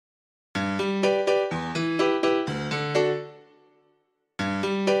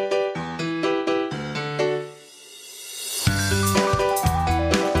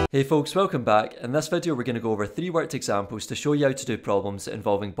Hey folks, welcome back. In this video we're going to go over 3 worked examples to show you how to do problems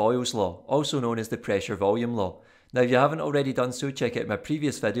involving Boyle's law, also known as the pressure volume law. Now if you haven't already done so, check out my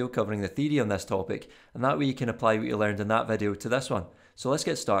previous video covering the theory on this topic, and that way you can apply what you learned in that video to this one. So let's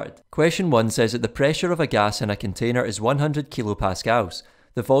get started. Question 1 says that the pressure of a gas in a container is 100 kilopascals.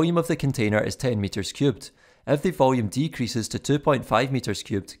 The volume of the container is 10 meters cubed. If the volume decreases to 2.5 meters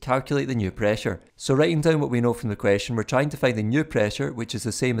cubed, calculate the new pressure. So writing down what we know from the question, we're trying to find the new pressure, which is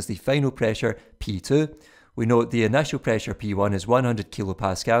the same as the final pressure, P2. We know the initial pressure, P1, is 100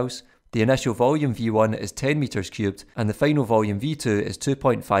 kilopascals. The initial volume, V1, is 10 meters cubed, and the final volume, V2, is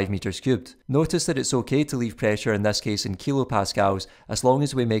 2.5 meters cubed. Notice that it's okay to leave pressure, in this case in kilopascals, as long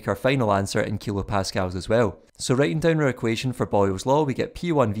as we make our final answer in kilopascals as well. So writing down our equation for Boyle's law, we get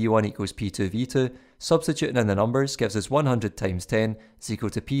P1 V1 equals P2 V2. Substituting in the numbers gives us 100 times 10 is equal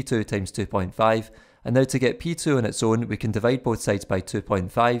to P2 times 2.5. And now to get P2 on its own, we can divide both sides by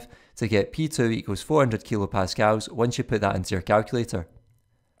 2.5 to get P2 equals 400 kilopascals once you put that into your calculator.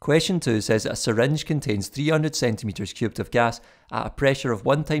 Question 2 says that a syringe contains 300 centimeters cubed of gas at a pressure of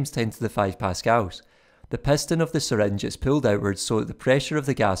 1 times 10 to the 5 pascals. The piston of the syringe is pulled outwards so that the pressure of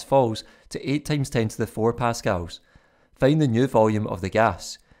the gas falls to 8 times 10 to the 4 pascals. Find the new volume of the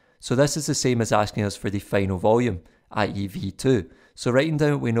gas. So this is the same as asking us for the final volume, i.e. V2. So writing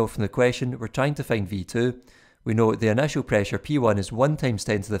down what we know from the question, we're trying to find V2. We know the initial pressure P1 is 1 times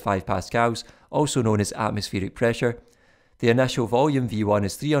 10 to the 5 pascals, also known as atmospheric pressure. The initial volume V1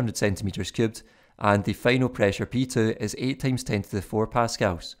 is 300 centimeters cubed, and the final pressure P2 is 8 times 10 to the 4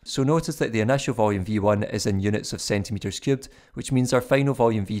 pascals. So notice that the initial volume V1 is in units of centimeters cubed, which means our final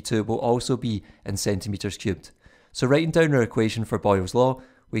volume V2 will also be in centimeters cubed. So writing down our equation for Boyle's law,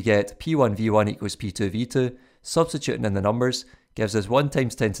 we get P1 V1 equals P2 V2, substituting in the numbers gives us 1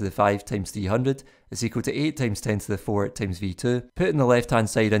 times 10 to the 5 times 300 is equal to 8 times 10 to the 4 times V2. Putting the left hand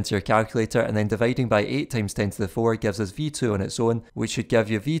side into your calculator and then dividing by 8 times 10 to the 4 gives us V2 on its own, which should give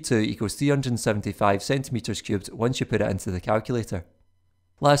you V2 equals 375 centimeters cubed once you put it into the calculator.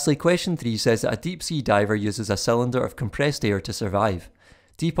 Lastly, question 3 says that a deep sea diver uses a cylinder of compressed air to survive.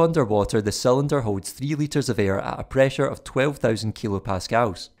 Deep underwater, the cylinder holds 3 litres of air at a pressure of 12,000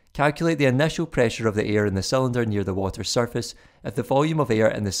 kilopascals. Calculate the initial pressure of the air in the cylinder near the water's surface if the volume of air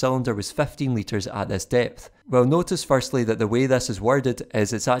in the cylinder was 15 litres at this depth. Well, notice firstly that the way this is worded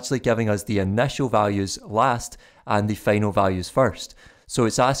is it's actually giving us the initial values last and the final values first. So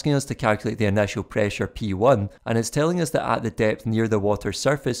it's asking us to calculate the initial pressure P1, and it's telling us that at the depth near the water's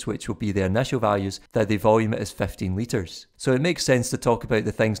surface, which will be the initial values, that the volume is 15 litres. So it makes sense to talk about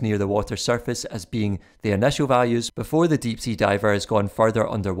the things near the water's surface as being the initial values before the deep sea diver has gone further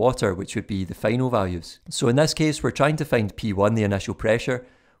underwater, which would be the final values. So in this case, we're trying to find P1, the initial pressure.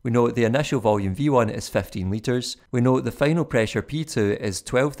 We know the initial volume V1 is 15 litres. We know the final pressure P2 is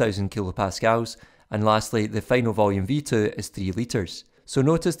 12,000 kilopascals. And lastly, the final volume V2 is 3 litres. So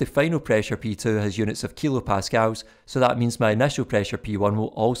notice the final pressure P2 has units of kilopascals, so that means my initial pressure P1 will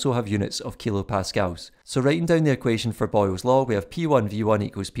also have units of kilopascals. So writing down the equation for Boyle's law, we have P1 V1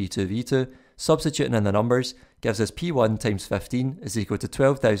 equals P2 V2, substituting in the numbers gives us P1 times 15 is equal to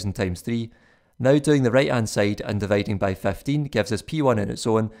 12,000 times 3. Now doing the right hand side and dividing by 15 gives us P1 on its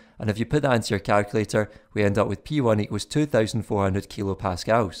own, and if you put that into your calculator, we end up with P1 equals 2,400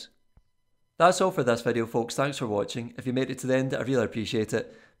 kilopascals. That's all for this video folks, thanks for watching. If you made it to the end, I really appreciate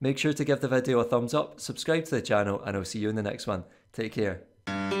it. Make sure to give the video a thumbs up, subscribe to the channel, and I'll see you in the next one. Take care.